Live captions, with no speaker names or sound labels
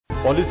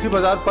Policy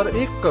बाजार पर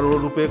 1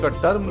 करोड़ रुपए का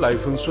टर्म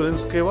लाइफ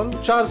इंश्योरेंस केवल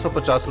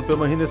 450 रुपए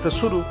महीने से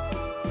शुरू।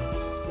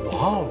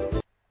 वाह!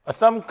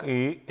 असम की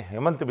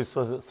हेमंत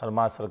बिस्वा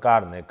शर्मा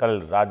सरकार ने कल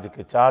राज्य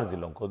के 4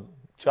 जिलों को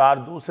 4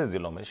 दूसरे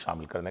जिलों में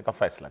शामिल करने का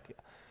फैसला किया।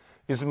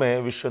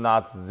 इसमें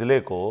विश्वनाथ जिले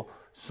को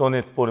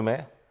सोनितपुर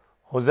में,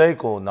 हुजई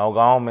को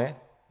नौगांव में,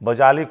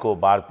 बजाली को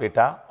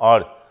बारपेटा और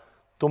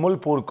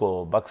तुमुलपुर को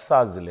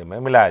बक्सा जिले में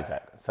मिलाया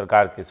जाएगा।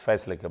 सरकार के इस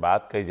फैसले के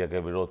बाद कई जगह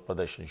विरोध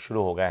प्रदर्शन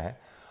शुरू हो गए हैं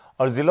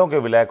और जिलों के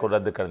विलय को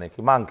रद्द करने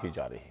की मांग की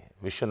जा रही है।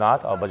 विश्वनाथ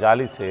और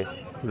बजाली से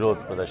विरोध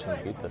प्रदर्शन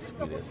की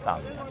तस्वीरें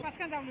सामने आई।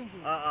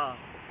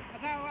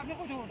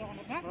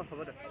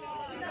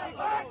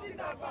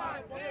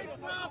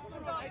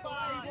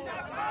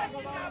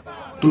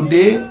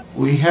 Today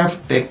we have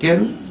taken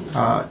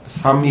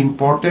some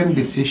important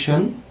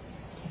decision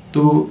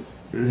to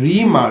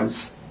re-merge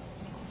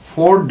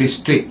 4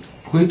 districts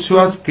which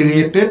was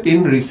created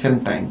in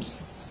recent times.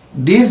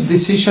 This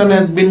decision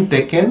has been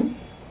taken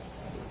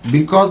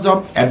because of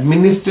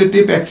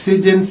administrative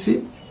exigency,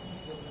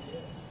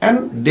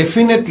 and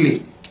definitely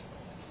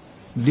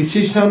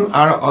decisions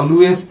are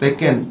always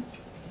taken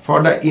for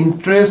the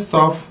interest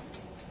of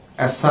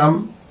Assam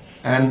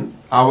and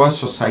our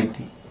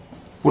society.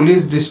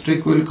 Police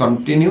district will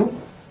continue.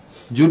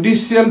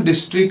 Judicial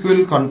district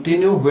will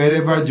continue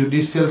wherever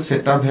judicial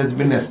setup has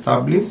been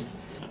established.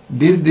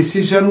 This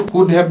decision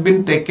could have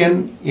been taken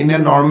in a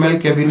normal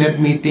cabinet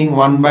meeting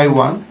one by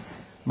one,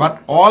 but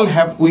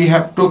we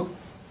have to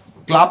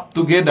club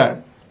together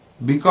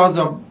because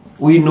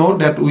we know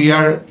that we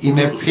are in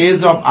a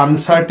phase of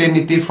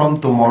uncertainty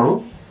from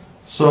tomorrow.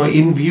 So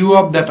in view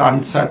of that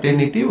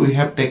uncertainty, we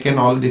have taken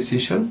all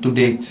decision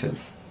today itself.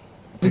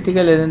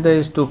 Political agenda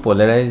is to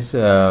polarize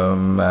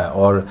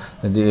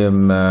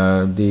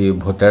the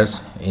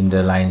voters in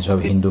the lines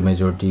of Hindu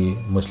majority,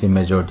 Muslim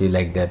majority,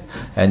 like that,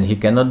 and he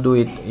cannot do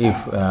it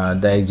if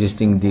the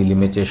existing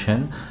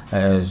delimitation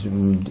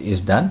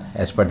is done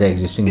as per the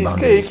existing boundaries.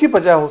 इसके एक ही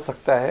वजह हो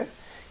सकता है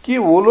कि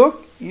वो लोग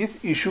इस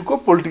इशू को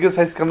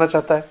पॉलिटिकलाइज करना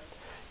चाहता है।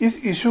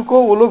 इस इशू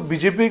को वो लोग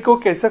बीजेपी को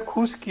कैसे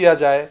खुश किया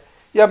जाए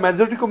या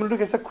मेजोरिटी कम्युनिटी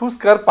कैसे खुश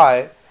कर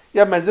पाए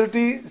या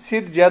मेजोरिटी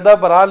सीट ज्यादा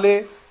बढ़ा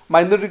ले,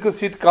 माइनॉरिटी को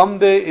सीट कम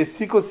दे,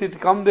 एससी को सीट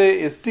कम दे,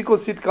 एसटी को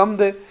सीट कम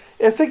दे,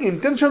 ऐसे एक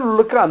इंटेंशन उन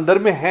लोग के अंदर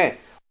में है।